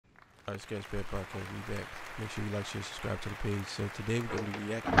Alright, Sketchpad Podcast, we back. Make sure you like, share, subscribe to the page. So today we're going to be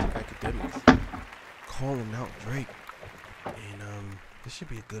reacting to Academics calling out Drake. And this should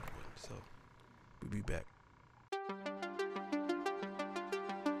be a good one. So we'll be back.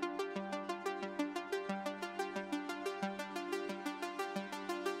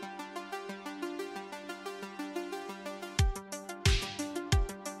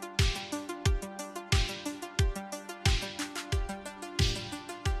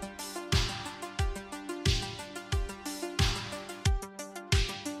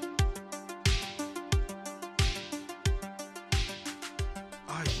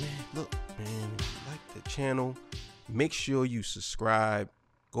 Alright, man, look, man, like the channel, make sure you subscribe.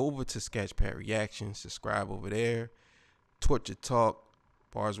 Go over to Sketchpad Reactions, subscribe over there. Torture Talk,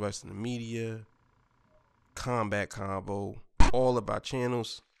 Bars Western Media, Combat Combo, all of our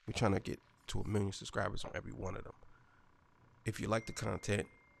channels. We're trying to get to 1 million subscribers on every one of them. If you like the content,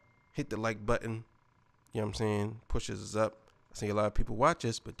 hit the like button. You know what I'm saying? Pushes us up. I see a lot of people watch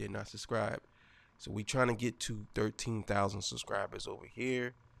us, but they're not subscribed. So we trying to get to 13,000 subscribers over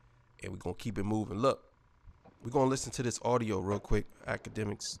here, and we're going to keep it moving. Look, we're going to listen to this audio real quick.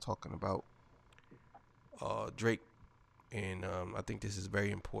 Academics talking about Drake, and I think this is very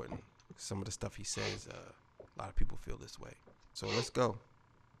important. Some of the stuff he says, a lot of people feel this way. So let's go.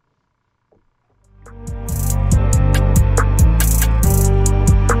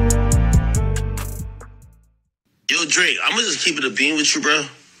 Yo, Drake, I'm gonna just keep it a bean with you, bro.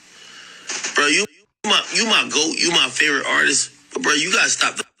 Bro, you my GOAT, you my favorite artist. But bro, you gotta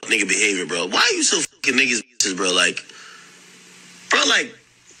stop the nigga behavior, bro. Why are you so fucking niggas, bro? Like,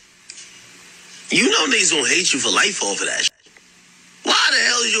 you know niggas gonna hate you for life off of that shit. Why the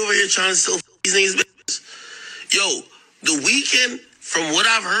hell are you over here trying to steal these niggas' business? Yo, The Weeknd, from what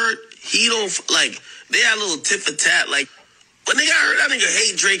I've heard, he don't, like, they had a little tit for tat, like, but nigga, I heard that nigga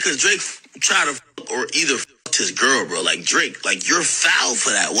hate Drake because Drake tried to fuck or either fucked his girl, bro. Like, Drake, like, you're foul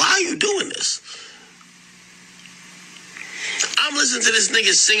for that. Why are you doing this? I'm listening to this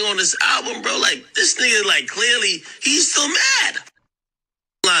nigga sing on this album, bro. Like, this nigga, like, clearly, he's still mad.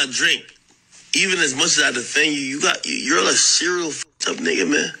 Drake, even as much as I defend you, you're a serial fucked up nigga,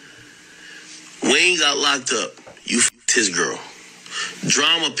 man. Wayne got locked up. You fucked his girl.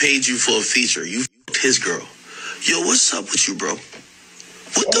 Drama paid you for a feature. You fucked his girl. Yo, what's up with you, bro?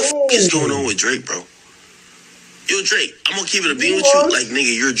 What the fuck is going on with Drake, bro? Yo, Drake, I'm gonna keep it a bean with you. Like,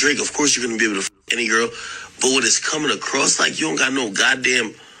 nigga, you're Drake. Of course you're gonna be able to fuck any girl. But what is coming across, like, you don't got no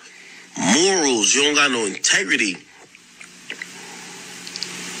goddamn morals. You don't got no integrity.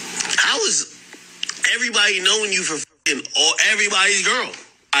 How is everybody knowing you for fucking everybody's girl?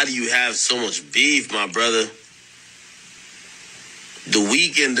 How do you have so much beef, my brother? The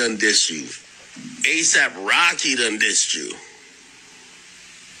Weeknd done dissed you. A$AP Rocky done dissed you.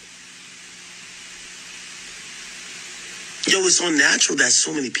 Yo, it's unnatural that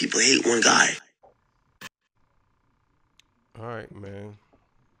so many people hate one guy. All right, man.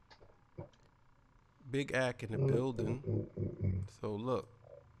 Big Ack in the building. So look,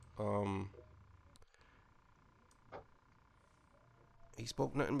 he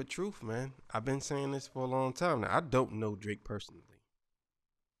spoke nothing but truth, man. I've been saying this for a long time now. I don't know Drake personally.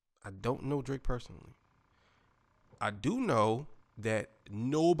 I do know that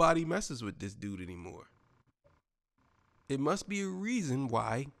nobody messes with this dude anymore. It must be a reason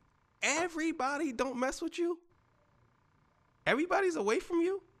why everybody don't mess with you. Everybody's away from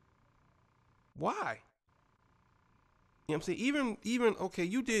you. Why? You know what I'm saying? Even okay,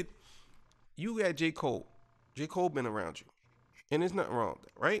 you had J. Cole. J. Cole been around you. And there's nothing wrong with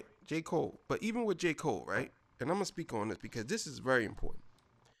that, right? J. Cole. But even with J. Cole, right? And I'm gonna speak on this because this is very important.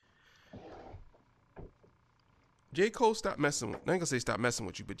 J. Cole stopped messing with, I ain't gonna say stop messing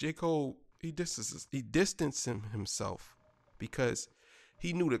with you, but J. Cole, he distanced himself because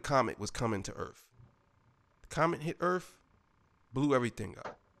he knew the comet was coming to Earth. The comet hit Earth, blew everything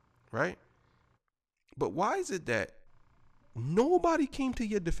up, right? But why is it that nobody came to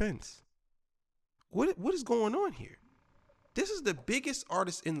your defense? What is going on here? This is the biggest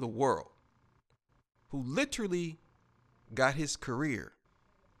artist in the world who literally got his career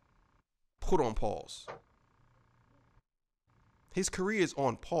put on pause. His career is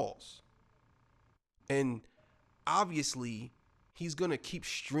on pause. And obviously, he's going to keep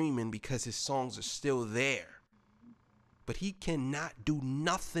streaming because his songs are still there. But he cannot do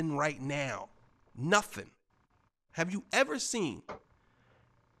nothing right now. Nothing. Have you ever seen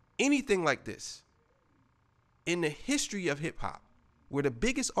anything like this in the history of hip hop, where the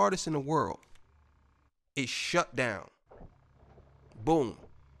biggest artist in the world is shut down? Boom.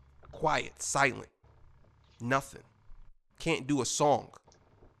 Quiet, silent. Nothing. Can't do a song.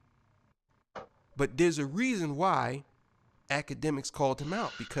 But there's a reason why academics called him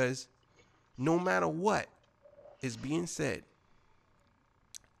out, because no matter what is being said,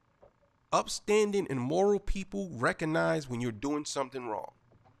 upstanding and moral people recognize when you're doing something wrong.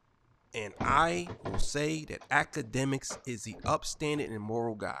 And I will say that academics is the upstanding and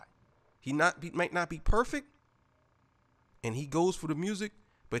moral guy. He might not be perfect, and he goes for the music,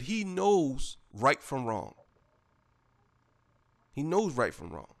 but he knows right from wrong. He knows right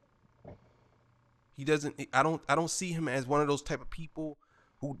from wrong. He doesn't. I don't see him as one of those type of people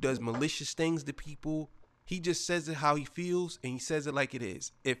who does malicious things to people. He just says it how he feels, and he says it like it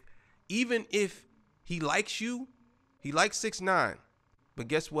is. Even if he likes you, he likes 6ix9ine, but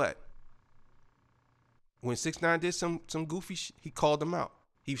guess what? When 6ix9ine did some goofy shit, he called him out.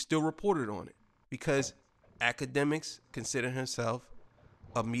 He still reported on it because academics consider himself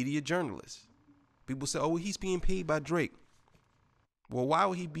a media journalist. People say, "Oh, well, he's being paid by Drake." Well, why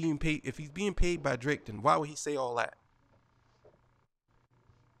would he being paid? If he's being paid by Drake, then why would he say all that?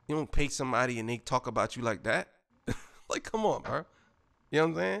 You don't pay somebody and they talk about you like that. Like, come on, bro. You know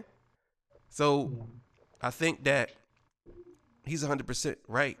what I'm saying? So I think that he's 100%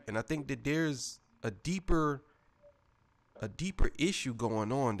 right, and I think that there's a deeper issue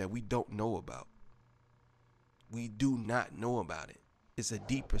going on that we don't know about. We do not know about it.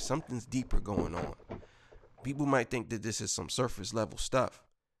 Something's deeper going on. People might think that this is some surface level stuff,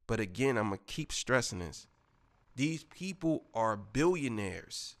 but again, I'm gonna keep stressing this. These people are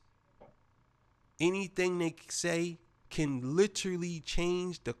billionaires. Anything they say can literally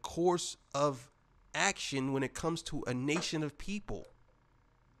change the course of action when it comes to a nation of people.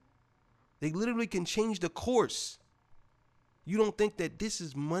 They literally can change the course. You don't think that this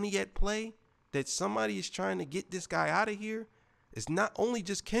is money at play? That somebody is trying to get this guy out of here? It's not only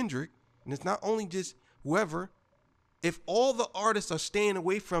just Kendrick, and it's not only just whoever. If all the artists are staying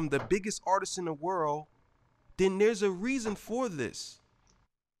away from the biggest artists in the world, then there's a reason for this.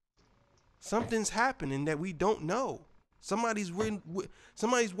 Something's happening that we don't know. Somebody's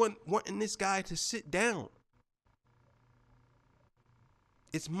wanting this guy to sit down.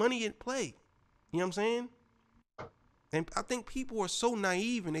 It's money at play. You know what I'm saying? And I think people are so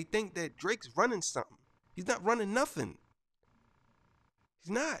naive and they think that Drake's running something. He's not running nothing. He's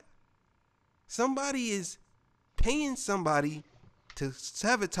not. Somebody is paying somebody to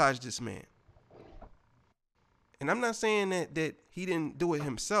sabotage this man. And I'm not saying that he didn't do it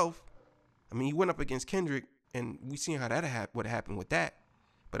himself. I mean, he went up against Kendrick, and we seen how what happened with that.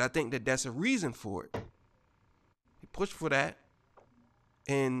 But I think that that's a reason for it. He pushed for that,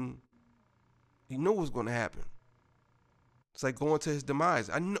 and he knew what was going to happen. It's like going to his demise.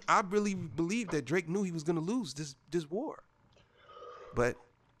 I really believe that Drake knew he was going to lose this war. But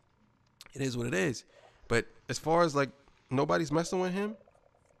it is what it is. But as far as like nobody's messing with him,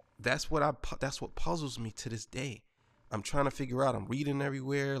 that's what puzzles me to this day. I'm trying to figure out. I'm reading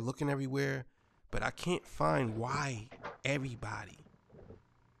everywhere, looking everywhere, but I can't find why everybody.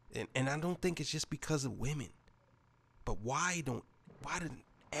 And I don't think it's just because of women. But why didn't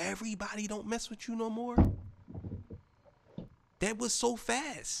everybody don't mess with you no more? That was so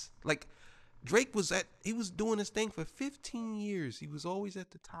fast. Like Drake was doing his thing for 15 years. He was always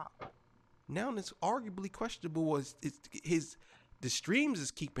at the top. Now it's arguably questionable was the streams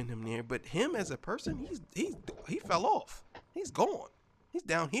is keeping him there, but him as a person, he fell off. He's gone. He's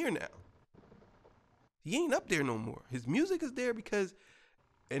down here now. He ain't up there no more. His music is there because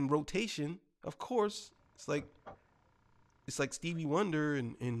in rotation, of course, it's like Stevie Wonder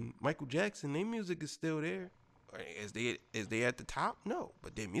and Michael Jackson, their music is still there. Is they at the top? No,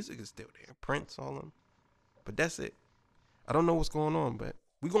 but their music is still there. Prince, all of them. But that's it. I don't know what's going on, but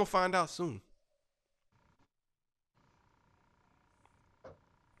we're going to find out soon.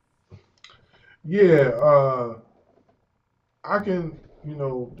 Yeah, I can,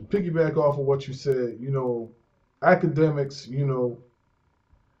 piggyback off of what you said, academics,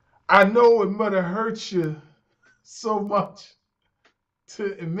 I know it might have hurt you so much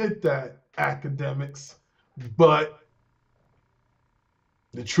to admit that, academics, but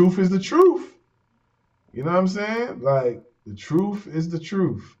the truth is the truth. You know what I'm saying? Like, the truth is the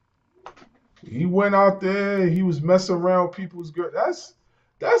truth. He went out there, he was messing around with people's girl.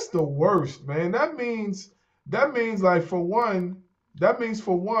 That's the worst, man. That means like that means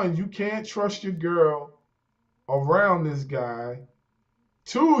for one, you can't trust your girl around this guy.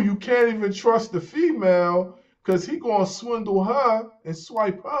 Two, you can't even trust the female because he gonna swindle her and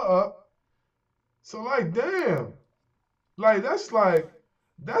swipe her up. So like, damn, like that's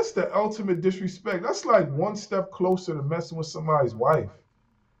the ultimate disrespect. That's like one step closer to messing with somebody's wife.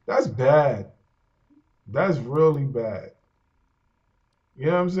 That's bad. That's really bad. You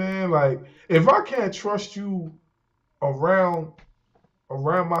know what I'm saying? Like, if I can't trust you around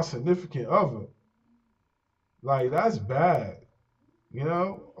my significant other, like that's bad. You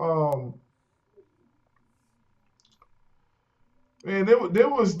know? Man, there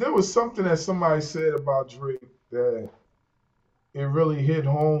was something that somebody said about Drake that it really hit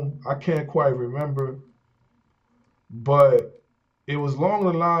home. I can't quite remember, but it was along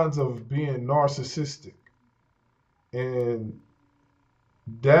the lines of being narcissistic. And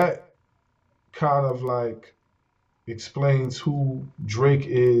that kind of like explains who Drake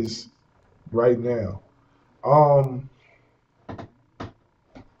is right now. Um,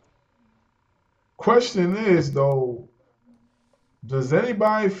 Question is though, does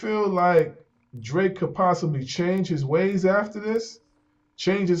anybody feel like Drake could possibly change his ways after this?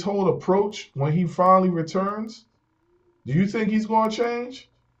 Change his whole approach when he finally returns? Do you think he's going to change?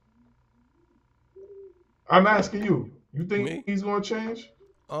 I'm asking you. You think Me? he's going to change?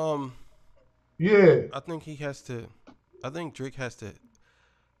 Um, Yeah. I think he has to. I think Drake has to.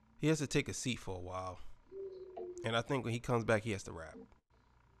 He has to take a seat for a while, and I think when he comes back, he has to rap.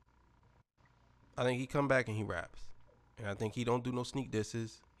 I think he come back and he raps, and I think he don't do no sneak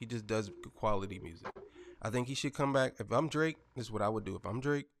disses. He just does good quality music. I think he should come back. If I'm Drake, this is what I would do. If I'm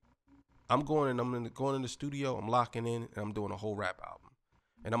Drake, I'm going in the studio. I'm locking in, and I'm doing a whole rap album,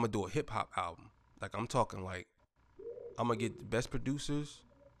 and I'm gonna do a hip hop album. Like I'm talking like I'm gonna get the best producers,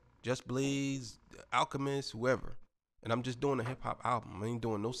 Just Blaze, Alchemist, whoever, and I'm just doing a hip hop album. I ain't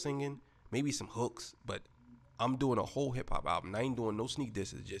doing no singing, maybe some hooks, but I'm doing a whole hip hop album. I ain't doing no sneak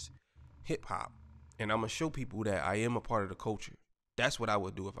disses, just hip hop, and I'm gonna show people that I am a part of the culture. That's what I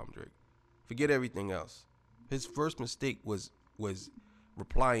would do if I'm Drake. Forget everything else. His first mistake was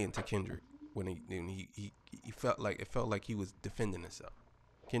replying to Kendrick when he felt like it felt like he was defending himself.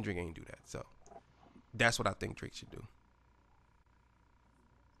 Kendrick ain't do that, so that's what I think Drake should do.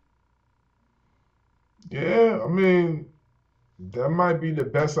 Yeah, I mean, that might be the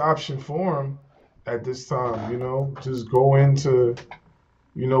best option for him at this time, Just go into,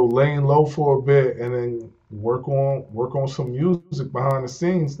 laying low for a bit and then work on some music behind the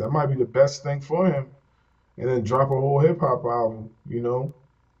scenes. That might be the best thing for him. And then drop a whole hip hop album.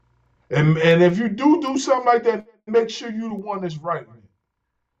 And if you do something like that, make sure you the one that's writing it.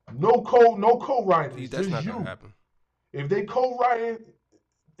 No See, co-writers, that's just not gonna you. happen. If they co-writing,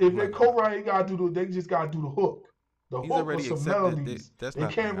 if they Not gonna happen. co-writing, they just gotta do the hook. The He's hook with already some accepted. melodies. That's They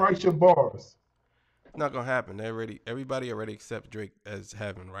not gonna can't happen. write your bars. It's not gonna happen. Everybody already accept Drake as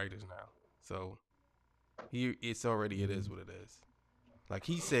having writers now. So it's already, it is what it is. Like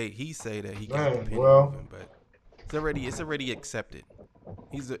he say that he got the Man, pen well, moving, but it's already accepted.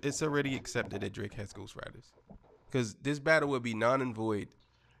 It's already accepted that Drake has ghostwriters. Because this battle would be non and void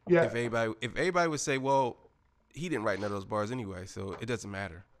yeah. if everybody would say, well, he didn't write none of those bars anyway, so it doesn't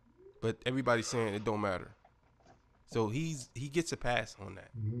matter. But everybody's saying it don't matter. So he gets a pass on that.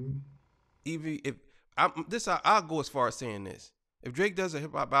 Mhm. Even if I'll go as far as saying this: if Drake does a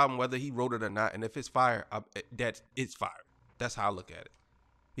hip hop album, whether he wrote it or not, and if it's fire, it's fire. That's how I look at it.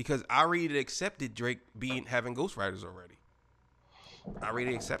 Because I already accepted Drake having ghostwriters already. I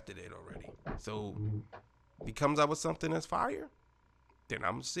already accepted it already. So if he comes out with something that's fire, then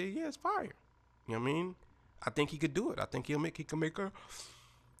I'm gonna say yeah, it's fire. You know what I mean? I think he could do it. I think he can make a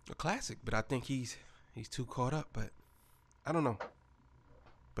classic. But I think he's too caught up. But I don't know.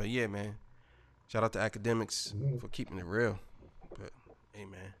 But yeah, man. Shout out to academics for keeping it real. But hey,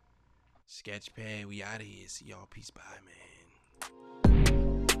 man. Sketchpad, we out of here. See y'all. Peace. Bye, man.